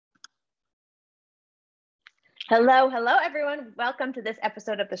Hello, everyone. Welcome to this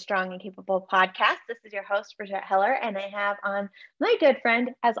episode of the Strong and Capable podcast. This is your host, Brigette, and I have on my good friend,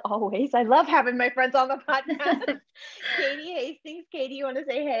 as always. I love having my friends on the podcast. Katie Hastings. Katie, you want to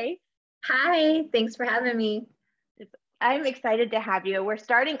say hey? Hi, thanks for having me. I'm excited to have you. We're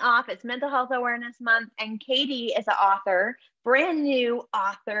starting off, it's Mental Health Awareness Month, and Katie is an author, brand new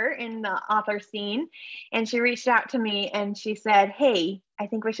author in the author scene. And she reached out to me and she said, hey, I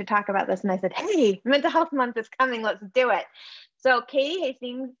think we should talk about this. And I said, hey, Mental Health Month is coming. Let's do it. So Katie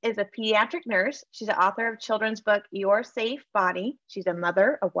Hastings is a pediatric nurse. She's the author of children's book, Your Safe Body. She's a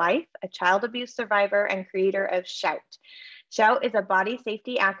mother, a wife, a child abuse survivor, and creator of S.H.O.U.T. S.H.O.U.T is a body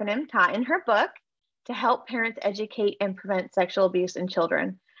safety acronym taught in her book to help parents educate and prevent sexual abuse in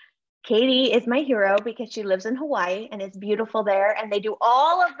children. Katie is my hero because she lives in Hawaii and it's beautiful there and they do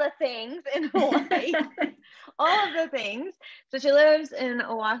all of the things in Hawaii, all of the things. So she lives in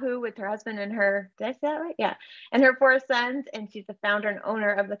Oahu with her husband and her, did I say that right? Yeah. And her 4 sons, and she's the founder and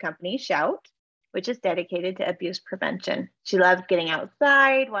owner of the company S.H.O.U.T, which is dedicated to abuse prevention. She loves getting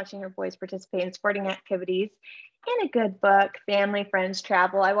outside, watching her boys participate in sporting activities, and a good book, family, friends,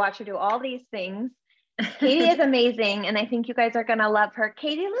 travel. I watch her do all these things. Katie is amazing, and I think you guys are going to love her.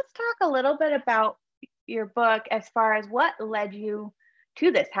 Katie, let's talk a little bit about your book as far as what led you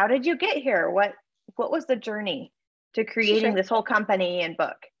to this. How did you get here? What was the journey to creating this whole company and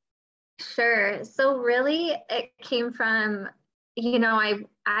book? Sure. So really, it came from,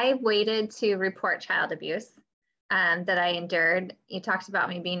 I waited to report child abuse that I endured. You talked about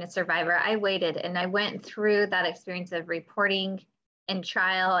me being a survivor. I waited, and I went through that experience of reporting and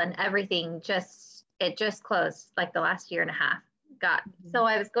trial and everything. It just closed like the last year and a half. So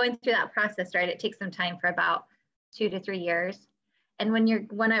I was going through that process, right? It takes some time for about 2 to 3 years. And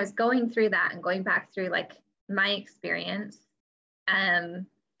when I was going through that and going back through like my experience and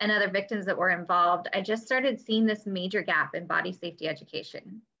other victims that were involved, I just started seeing this major gap in body safety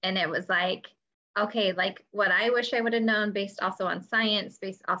education. And it was like, okay, like what I wish I would have known based also on science,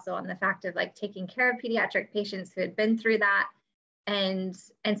 based also on the fact of like taking care of pediatric patients who had been through that. And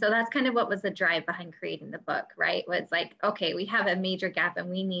so that's kind of what was the drive behind creating the book, right? Was like, okay, we have a major gap and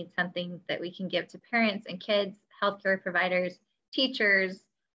we need something that we can give to parents and kids, healthcare providers, teachers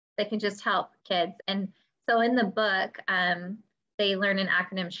that can just help kids. And so in the book, they learn an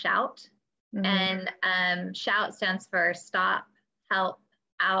acronym S.H.O.U.T. And S.H.O.U.T stands for Stop, Help,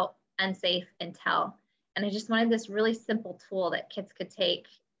 Out, Unsafe, and Tell. And I just wanted this really simple tool that kids could take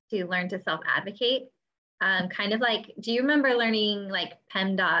to learn to self-advocate. Kind of like, do you remember learning like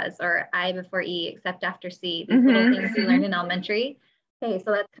PEMDAS or I before E except after C, these little things we learned in elementary? Okay,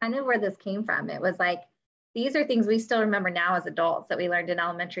 so that's kind of where this came from. It was like, these are things we still remember now as adults that we learned in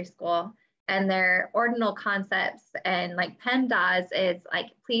elementary school, and they're ordinal concepts. And like PEMDAS is like,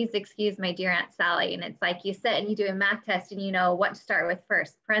 please excuse my dear Aunt Sally. And it's like you sit and you do a math test and you know what to start with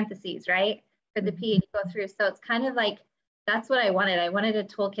first, parentheses, right? For the P, and you go through. So it's kind of like, that's what I wanted. I wanted a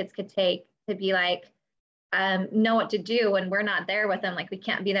tool kids could take to be like, know what to do when we're not there with them. Like we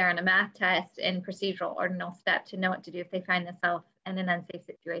can't be there on a math test and procedural ordinal step to know what to do if they find themselves in an unsafe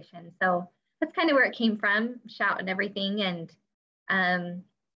situation. So that's kind of where it came from, S.H.O.U.T and everything,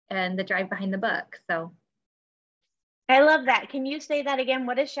 and the drive behind the book. So I love that. Can you say that again?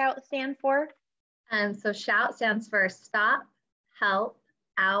 What does S.H.O.U.T stand for? So S.H.O.U.T stands for Stop, Help,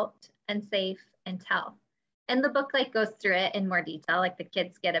 Out, Unsafe, and Tell. And the book like goes through it in more detail. Like the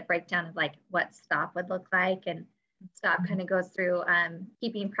kids get a breakdown of like what stop would look like, and stop kind of goes through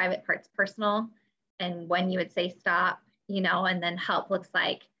keeping private parts personal and when you would say stop, and then help looks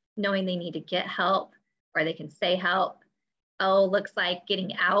like knowing they need to get help or they can say help. O looks like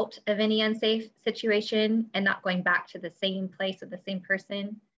getting out of any unsafe situation and not going back to the same place with the same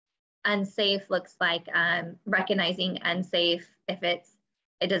person. Unsafe looks like recognizing unsafe if it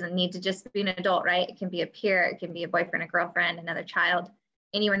doesn't need to just be an adult, right? It can be a peer, it can be a boyfriend, a girlfriend, another child,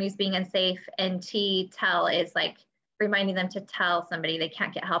 anyone who's being unsafe. And tell is like reminding them to tell somebody. They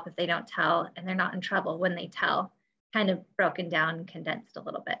can't get help if they don't tell, and they're not in trouble when they tell. Kind of broken down and condensed a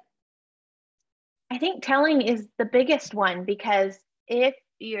little bit. I think telling is the biggest one, because if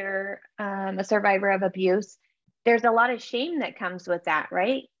you're a survivor of abuse, there's a lot of shame that comes with that,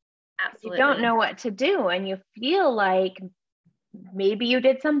 right? Absolutely. You don't know what to do and you feel like maybe you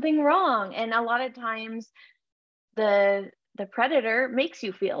did something wrong. And a lot of times the predator makes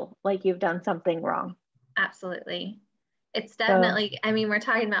you feel like you've done something wrong. Absolutely. It's definitely, I mean, we're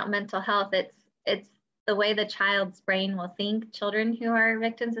talking about mental health. It's the way the child's brain will think. Children who are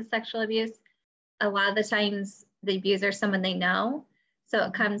victims of sexual abuse, a lot of the times the abuser is someone they know. So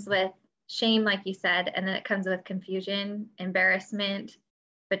it comes with shame, like you said, and then it comes with confusion, embarrassment,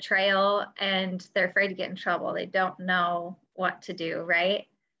 betrayal, and they're afraid to get in trouble. They don't know what to do, right?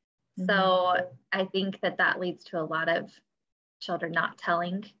 So I think that leads to a lot of children not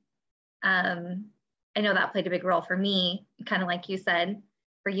telling. I know that played a big role for me, kind of like you said,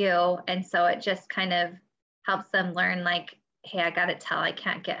 for you. And so it just kind of helps them learn, like, hey, I got to tell. I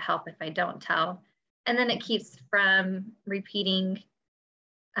can't get help if I don't tell. And then it keeps from repeating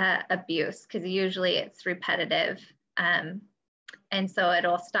abuse, because usually it's repetitive. And so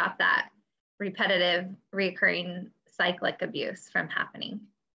it'll stop that repetitive, recurring cyclic abuse from happening.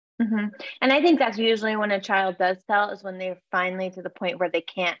 And I think that's usually when a child does tell, is when they're finally to the point where they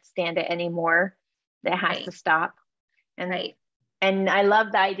can't stand it anymore. That has to stop. And and I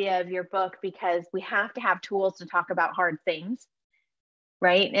love the idea of your book, because we have to have tools to talk about hard things,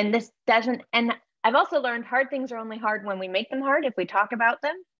 right? And this doesn't, and I've also learned hard things are only hard when we make them hard. If we talk about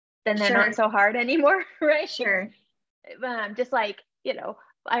them, then they're not so hard anymore, right? Just like, you know,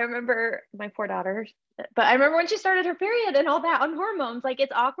 I remember my poor daughter, but I remember when she started her period and all that on hormones, like,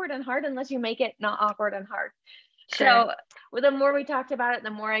 it's awkward and hard unless you make it not awkward and hard. So the more we talked about it, the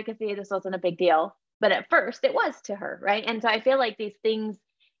more I could see this wasn't a big deal. But at first it was to her, right? And so I feel like these things,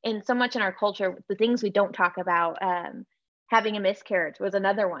 in so much in our culture, the things we don't talk about, having a miscarriage was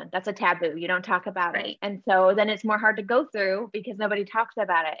another one. That's a taboo. You don't talk about it. And so then it's more hard to go through because nobody talks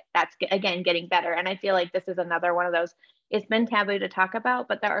about it. That's, again, getting better. And I feel like this is another one of those. It's been taboo to talk about,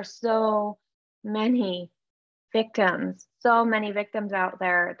 but there are so many victims out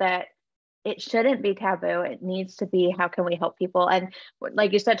there that it shouldn't be taboo. It needs to be, how can we help people? And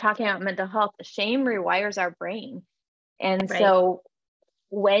like you said, talking about mental health, shame rewires our brain. And so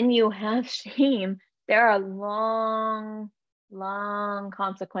when you have shame, there are long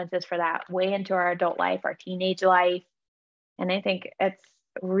consequences for that, way into our adult life, our teenage life. And I think it's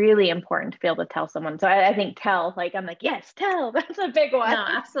really important to be able to tell someone. So I think tell, like, I'm like, yes, tell. That's a big one. No,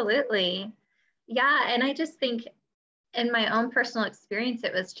 absolutely. Yeah. And I just think, in my own personal experience,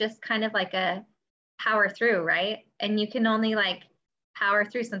 it was just kind of like a power through, right? And you can only like power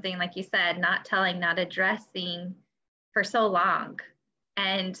through something, like you said, not telling, not addressing for so long.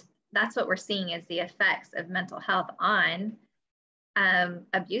 And that's what we're seeing is the effects of mental health on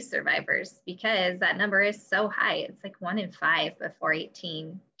abuse survivors, because that number is so high. It's like 1 in 5 before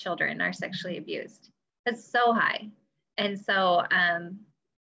 18 children are sexually abused. That's so high. And so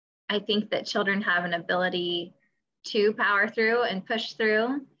I think that children have an ability to power through and push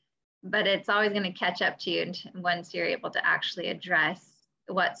through, but it's always going to catch up to you once you're able to actually address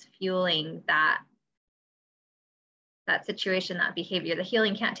what's fueling that situation, that behavior. The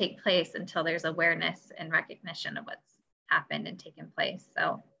healing can't take place until there's awareness and recognition of what's happened and taken place.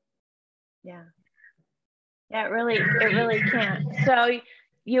 So it really can't. So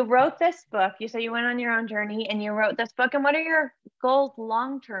you wrote this book. You said you went on your own journey and you wrote this book. And what are your goals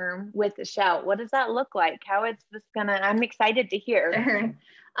long-term with S.H.O.U.T? What does that look like? How is this gonna, I'm excited to hear. Sure.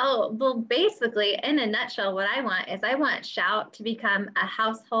 Oh, well, basically, in a nutshell, what I want S.H.O.U.T to become a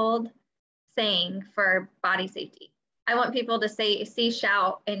household saying for body safety. I want people to see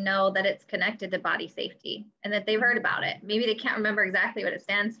S.H.O.U.T and know that it's connected to body safety and that they've heard about it. Maybe they can't remember exactly what it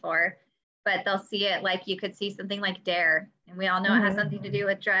stands for, but they'll see it like you could see something like DARE. And we all know it has something to do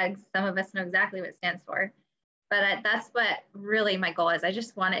with drugs. Some of us know exactly what it stands for. But that's what really my goal is. I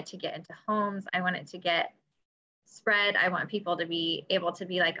just want it to get into homes. I want it to get spread. I want people to be able to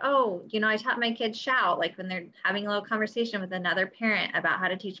be like, oh, you know, I taught my kids S.H.O.U.T, like when they're having a little conversation with another parent about how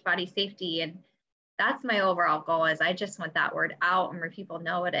to teach body safety. And that's my overall goal, is I just want that word out and where people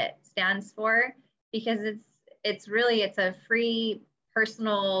know what it stands for, because it's really, it's a free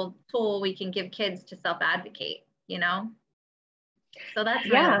personal tool we can give kids to self-advocate, you know? So that's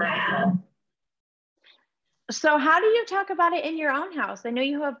my overall goal. So how do you talk about it in your own house? I know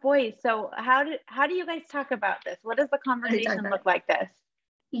you have boys. So how do you guys talk about this? What does the conversation look like this?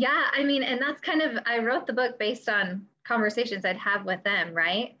 Yeah, I mean, and that's kind of, I wrote the book based on conversations I'd have with them,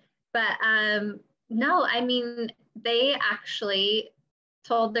 right? But no, I mean, they actually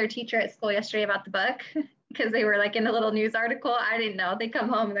told their teacher at school yesterday about the book because they were like in a little news article. I didn't know. They come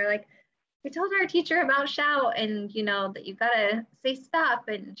home and they're like, we told our teacher about S.H.O.U.T and, you know, that you got to say stop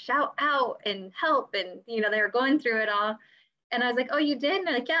and shout out and help. And, you know, they were going through it all. And I was like, oh, you did? And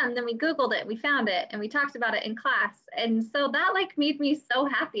they're like, yeah. And then we Googled it, we found it, and we talked about it in class. And so that like made me so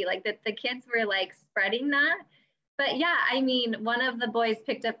happy, like that the kids were like spreading that. But yeah, I mean, one of the boys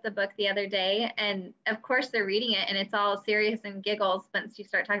picked up the book the other day, and of course they're reading it and it's all serious and giggles once you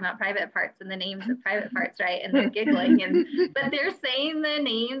start talking about private parts and the names of private parts, right? And they're giggling, but they're saying the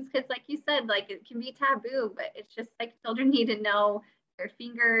names because, like you said, like it can be taboo, but it's just like children need to know their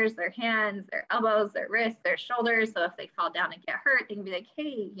fingers, their hands, their elbows, their wrists, their shoulders. So if they fall down and get hurt, they can be like,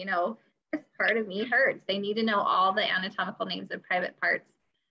 hey, you know, this part of me hurts. They need to know all the anatomical names of private parts,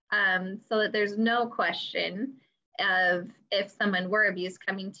 so that there's no question of if someone were abused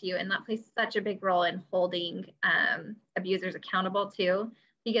coming to you. And that plays such a big role in holding abusers accountable too,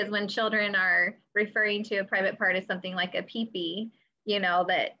 because when children are referring to a private part as something like a pee-pee, you know,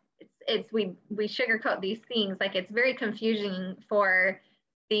 that we sugarcoat these things. Like, it's very confusing for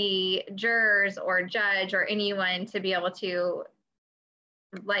the jurors or judge or anyone to be able to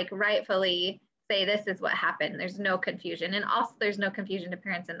like rightfully say this is what happened. There's no confusion. And also there's no confusion to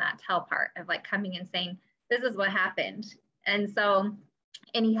parents in that tell part of like coming and saying, this is what happened. And so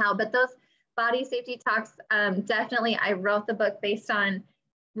anyhow, but those body safety talks, definitely, I wrote the book based on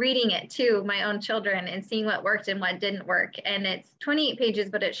reading it to my own children and seeing what worked and what didn't work. And it's 28 pages,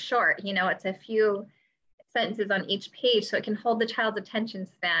 but it's short, you know, it's a few sentences on each page, so it can hold the child's attention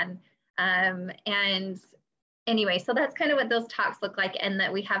span. And anyway, so that's kind of what those talks look like, and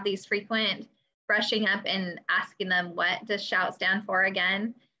that we have these frequent brushing up and asking them, what does S.H.O.U.T stand for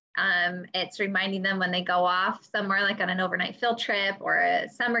again? It's reminding them when they go off somewhere, like on an overnight field trip or a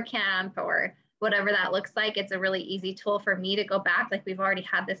summer camp or whatever that looks like. It's a really easy tool for me to go back. Like, we've already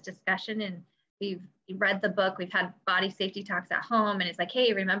had this discussion and we've read the book, we've had body safety talks at home, and it's like,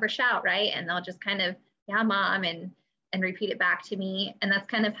 hey, remember S.H.O.U.T, right? And they'll just kind of, yeah, mom, and repeat it back to me. And that's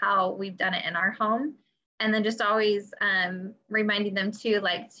kind of how we've done it in our home. And then just always reminding them too,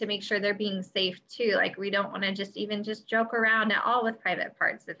 like, to make sure they're being safe too. Like, we don't want to just joke around at all with private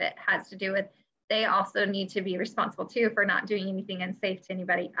parts. If it has to do with, they also need to be responsible too for not doing anything unsafe to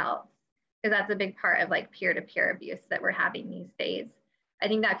anybody else, because that's a big part of like peer-to-peer abuse that we're having these days. I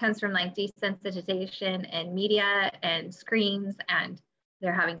think that comes from like desensitization and media and screens, and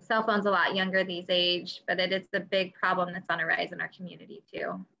they're having cell phones a lot younger these age, but it is a big problem that's on a rise in our community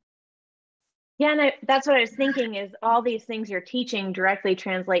too. Yeah, and that's what I was thinking, is all these things you're teaching directly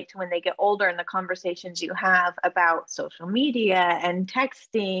translate to when they get older, and the conversations you have about social media and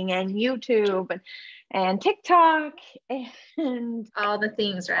texting and YouTube and TikTok and all the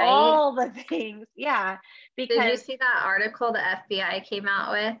things, right? All the things, yeah. Because did you see that article the FBI came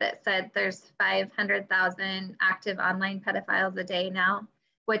out with that said there's 500,000 active online pedophiles a day now,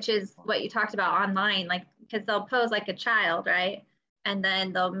 which is what you talked about online, like, because they'll pose like a child, right? And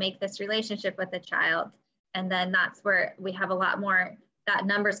then they'll make this relationship with a child. And then that's where we have a lot more, that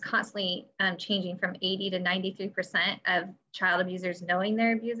number's constantly changing from 80 to 93% of child abusers knowing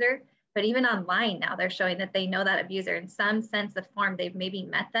their abuser. But even online now, they're showing that they know that abuser in some sense of form. They've maybe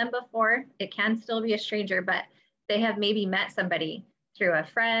met them before. It can still be a stranger, but they have maybe met somebody through a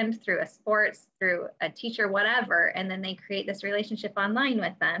friend, through a sports, through a teacher, whatever. And then they create this relationship online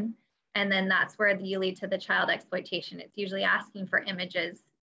with them. And then that's where you lead to the child exploitation. It's usually asking for images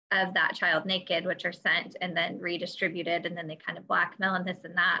of that child naked, which are sent and then redistributed, and then they kind of blackmail and this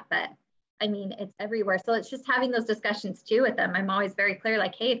and that. But I mean, it's everywhere. So it's just having those discussions too with them. I'm always very clear,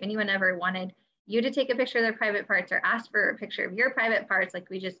 like, hey, if anyone ever wanted you to take a picture of their private parts or ask for a picture of your private parts, like,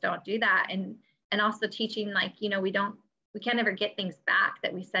 we just don't do that. And also teaching, like, you know, we can't ever get things back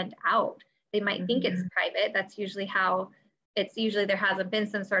that we send out. They might think it's private. That's usually how it's usually, there hasn't been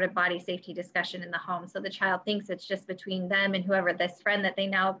some sort of body safety discussion in the home. So the child thinks it's just between them and whoever, this friend that they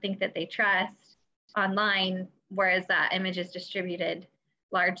now think that they trust online, whereas that image is distributed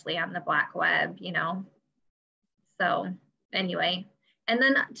largely on the black web, you know? So anyway, and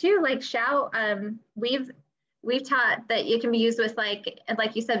then too, like S.H.O.U.T, we've taught that it can be used with like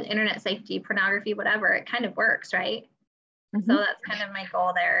you said, internet safety, pornography, whatever. It kind of works, right? So that's kind of my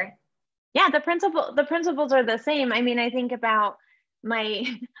goal there. Yeah, the principles are the same. I mean, I think about my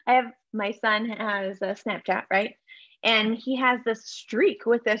son has a Snapchat, right? And he has this streak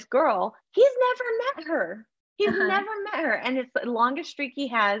with this girl. He's never met her. He's never met her. And it's the longest streak he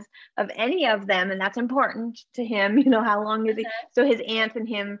has of any of them. And that's important to him. You know, how long is he? So his aunts and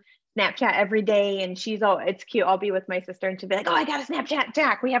him Snapchat every day. And it's cute. I'll be with my sister and she'll be like, oh, I got a Snapchat,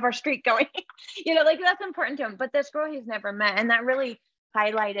 Jack. We have our streak going. You know, like, that's important to him. But this girl he's never met. And that really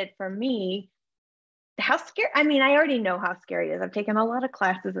highlighted for me how scary. I mean, I already know how scary it is. I've taken a lot of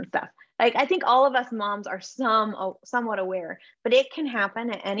classes and stuff. Like, I think all of us moms are somewhat aware, but it can happen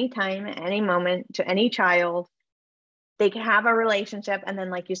at any time, at any moment, to any child. They can have a relationship, and then,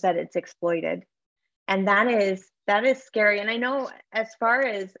 like you said, it's exploited. And that is scary. And I know, as far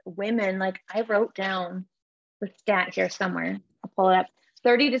as women, like, I wrote down the stat here somewhere. I'll pull it up.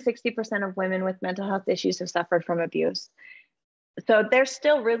 30 to 60% of women with mental health issues have suffered from abuse. So they're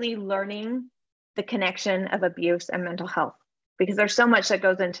still really learning the connection of abuse and mental health, because there's so much that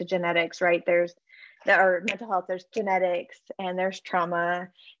goes into genetics, right? There's there are mental health, there's genetics, and there's trauma,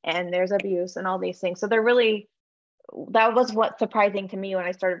 and there's abuse, and all these things. So they're really, that was what's surprising to me when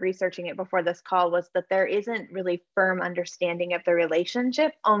I started researching it before this call, was that there isn't really firm understanding of the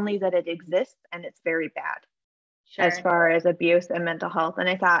relationship, only that it exists and it's very bad. Sure. As far as abuse and mental health. And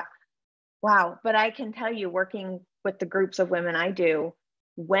I thought, wow, but I can tell you, working with the groups of women I do,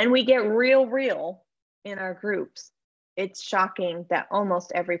 when we get real in our groups, it's shocking that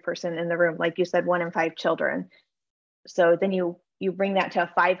almost every person in the room, like you said, 1 in 5 children. So then you bring that to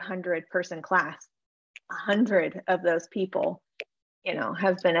a 500 person class. 100 of those people,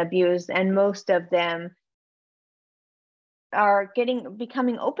 have been abused, and most of them are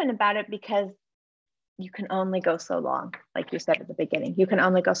becoming open about it, because you can only go so long. Like you said at the beginning, you can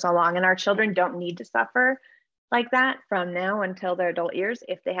only go so long, and our children don't need to suffer like that from now until their adult years.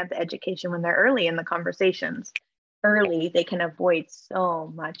 If they have the education when they're early in the conversations, they can avoid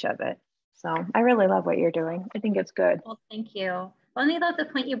so much of it. So I really love what you're doing. I think it's good. Well, thank you. Well, and I love the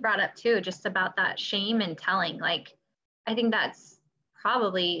point you brought up too, just about that shame and telling. Like, I think that's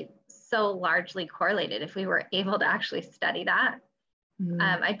probably so largely correlated. If we were able to actually study that,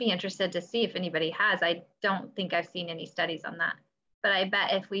 I'd be interested to see if anybody has. I don't think I've seen any studies on that, but I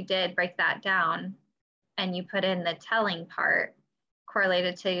bet if we did break that down and you put in the telling part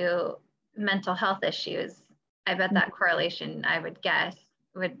correlated to mental health issues, I bet that correlation, I would guess,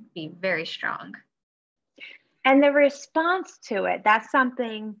 would be very strong. And the response to it, that's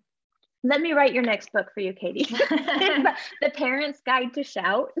something, let me write your next book for you, Katie. The Parent's Guide to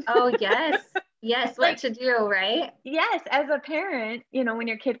S.H.O.U.T. Oh, yes. Yes, what to do, right? Yes, as a parent, when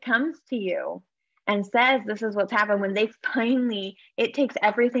your kid comes to you and says, this is what's happened, when they finally, it takes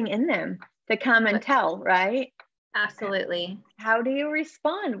everything in them to come and tell, right? Absolutely. How do you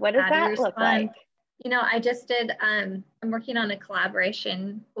respond? What does that look like? I just did, I'm working on a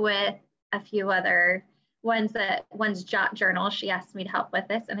collaboration with a few other one's Jot Journal. She asked me to help with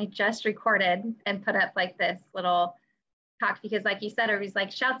this, and I just recorded and put up like this little talk, because like you said, everybody's like,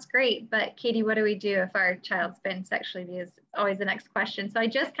 S.H.O.U.T's great, but Katie, what do we do if our child's been sexually abused? It's always the next question. So I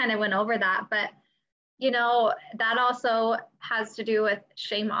just kind of went over that, but that also has to do with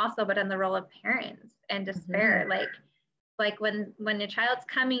shame also, but in the role of parents and despair. Like when a child's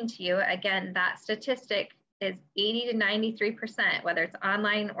coming to you, again, that statistic is 80 to 93%, whether it's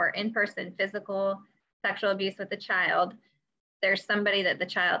online or in person, physical sexual abuse with the child, there's somebody that the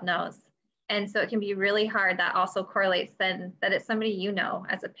child knows. And so it can be really hard. That also correlates then that it's somebody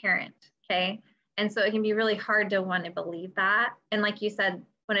as a parent, okay? And so it can be really hard to want to believe that. And like you said,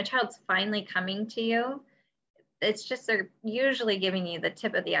 when a child's finally coming to you, it's just they're usually giving you the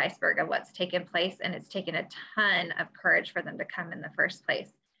tip of the iceberg of what's taken place, and it's taken a ton of courage for them to come in the first place.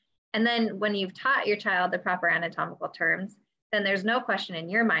 And then when you've taught your child the proper anatomical terms, then there's no question in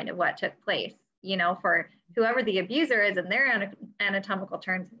your mind of what took place, for whoever the abuser is in their anatomical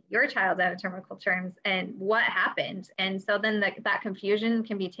terms, your child's anatomical terms, and what happened. And so then that confusion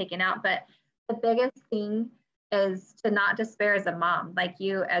can be taken out. But the biggest thing is to not despair as a mom, like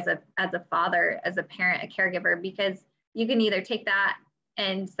you as a father, as a parent, a caregiver, because you can either take that,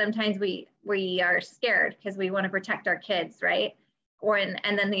 and sometimes we are scared because we want to protect our kids, right?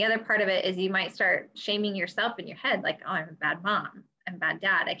 And then the other part of it is you might start shaming yourself in your head, like, oh, I'm a bad mom, I'm a bad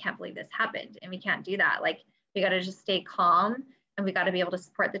dad, I can't believe this happened. And we can't do that. Like, we got to just stay calm, and we got to be able to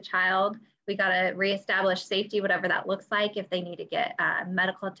support the child. We got to reestablish safety, whatever that looks like. If they need to get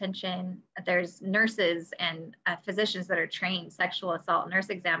medical attention, there's nurses and physicians that are trained sexual assault nurse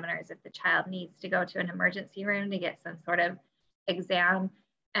examiners if the child needs to go to an emergency room to get some sort of exam,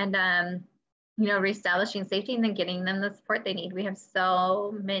 and reestablishing safety, and then getting them the support they need. We have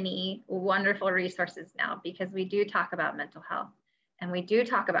so many wonderful resources now, because we do talk about mental health and we do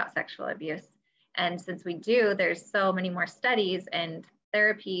talk about sexual abuse. And since we do, there's so many more studies and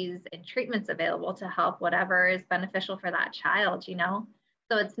therapies and treatments available to help whatever is beneficial for that child,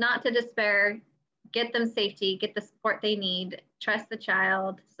 So it's not to despair. Get them safety, get the support they need, trust the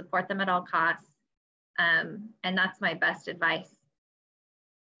child, support them at all costs. And that's my best advice.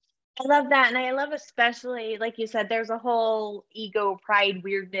 I love that. And I love, especially, like you said, there's a whole ego, pride,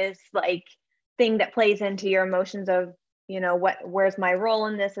 weirdness, like thing that plays into your emotions of, where's my role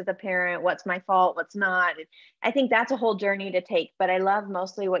in this as a parent? What's my fault? What's not? I think that's a whole journey to take, but I love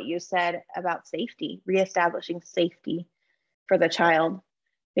mostly what you said about safety, reestablishing safety for the child.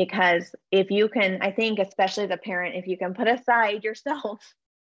 Because if you can, I think, especially the parent, if you can put aside yourself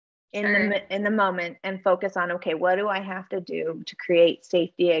in the moment and focus on, okay, what do I have to do to create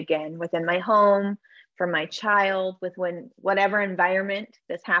safety again within my home, for my child, whatever environment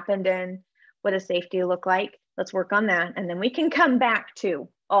this happened in, what does safety look like? Let's work on that. And then we can come back to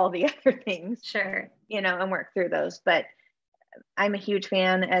all the other things. Sure. and work through those. But I'm a huge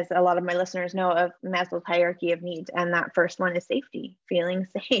fan, as a lot of my listeners know, of Maslow's hierarchy of needs. And that first one is safety, feeling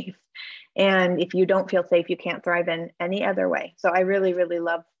safe. And if you don't feel safe, you can't thrive in any other way. So I really, really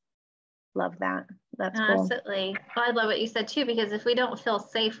love that. That's cool. Absolutely. Well, I love what you said too, because if we don't feel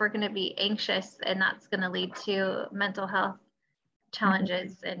safe, we're going to be anxious, and that's going to lead to mental health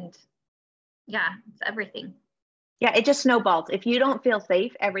challenges. And yeah, it's everything. Yeah, it just snowballs. If you don't feel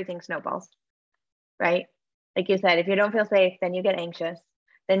safe, everything snowballs, right? Like you said, if you don't feel safe, then you get anxious.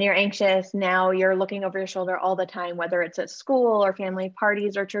 Then you're anxious. Now you're looking over your shoulder all the time, whether it's at school or family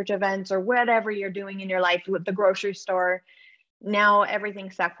parties or church events or whatever you're doing in your life, with the grocery store. Now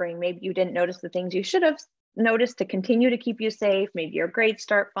everything's suffering. Maybe you didn't notice the things you should have noticed to continue to keep you safe. Maybe your grades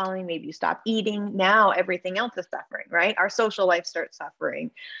start falling. Maybe you stop eating. Now everything else is suffering, right? Our social life starts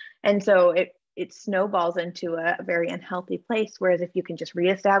suffering. And so it snowballs into a very unhealthy place. Whereas if you can just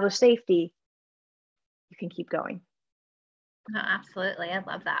reestablish safety, you can keep going. No, absolutely. I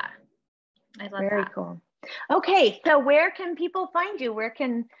love that. I love Very that. cool. Okay, so where can people find you? Where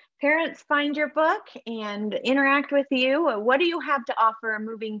can parents find your book and interact with you? What do you have to offer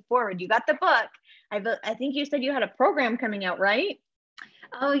moving forward? You got the book. I think you said you had a program coming out, right?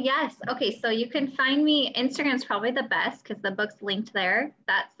 Oh, yes. Okay, so you can find me. Instagram's probably the best because the book's linked there.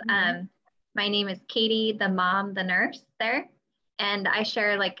 That's my name is Katie, the mom, the nurse there. And I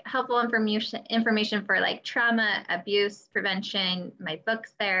share like helpful information for like trauma, abuse prevention. My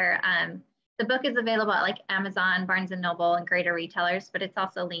book's there. The book is available at like Amazon, Barnes and Noble, and greater retailers, but it's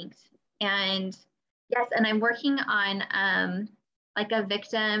also linked. And yes, and I'm working on like a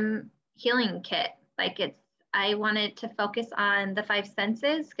victim healing kit. I wanted to focus on the 5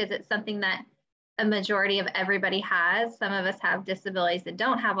 senses because it's something that a majority of everybody has. Some of us have disabilities that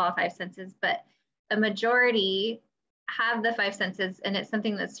don't have all 5 senses, but a majority have the 5 senses, and it's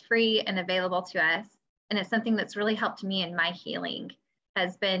something that's free and available to us. And it's something that's really helped me in my healing,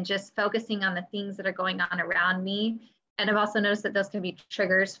 has been just focusing on the things that are going on around me. And I've also noticed that those can be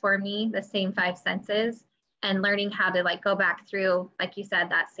triggers for me, the same 5 senses, and learning how to like go back through, like you said,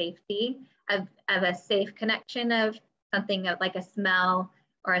 that safety of a safe connection of something of like a smell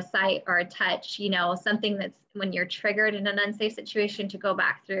or a sight or a touch, something that's when you're triggered in an unsafe situation, to go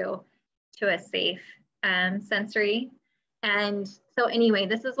back through to a safe sensory. And so anyway,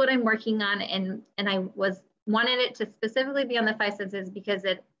 this is what I'm working on. And I wanted it to specifically be on the 5 senses because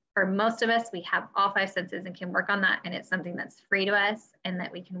for most of us, we have all 5 senses and can work on that. And it's something that's free to us and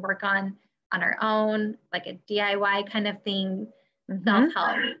that we can work on our own, like a DIY kind of thing,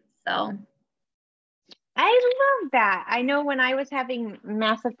 self-help. So I love that. I know when I was having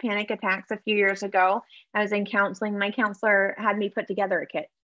massive panic attacks a few years ago, I was in counseling. My counselor had me put together a kit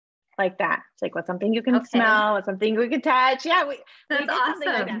like that. It's like, what's something you can smell? What's something we can touch? Yeah, we did awesome.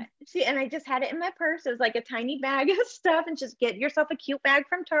 Something like that. And I just had it in my purse. It was like a tiny bag of stuff, and just get yourself a cute bag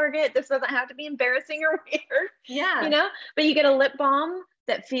from Target. This doesn't have to be embarrassing or weird. Yeah. But you get a lip balm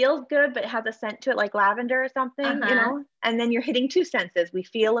that feels good, but has a scent to it, like lavender or something, and then you're hitting 2 senses. We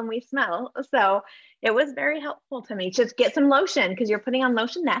feel and we smell. So it was very helpful to me. Just get some lotion, because you're putting on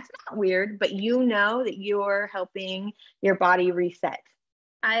lotion. That's not weird, but you know that you're helping your body reset.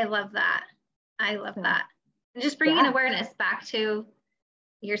 I love that. I love that. And just bringing awareness back to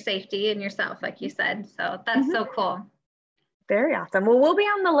your safety and yourself, like you said. So that's so cool. Very awesome. Well, we'll be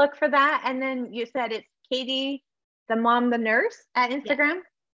on the look for that. And then you said it's Katie, the mom, the nurse at Instagram?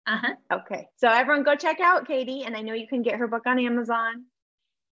 Yeah. Okay. So everyone go check out Katie. And I know you can get her book on Amazon,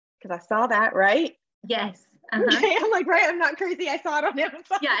 because I saw that, right? Yes. Okay. I'm like, right, I'm not crazy. I saw it on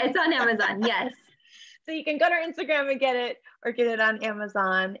Amazon. Yeah, it's on Amazon. Yes. So you can go to her Instagram and get it, or get it on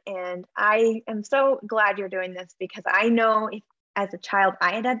Amazon. And I am so glad you're doing this, because I know if as a child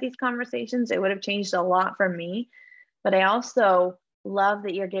I had these conversations, it would have changed a lot for me. But I also love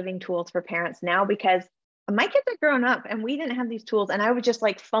that you're giving tools for parents now, because my kids are grown up and we didn't have these tools. And I was just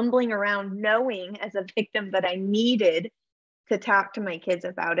like fumbling around, knowing as a victim that I needed to talk to my kids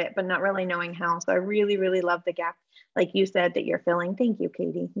about it, but not really knowing how. So I really, really love the gap, like you said, that you're filling. Thank you,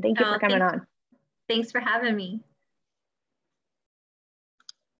 Katie. Thank you for coming on. Thanks for having me.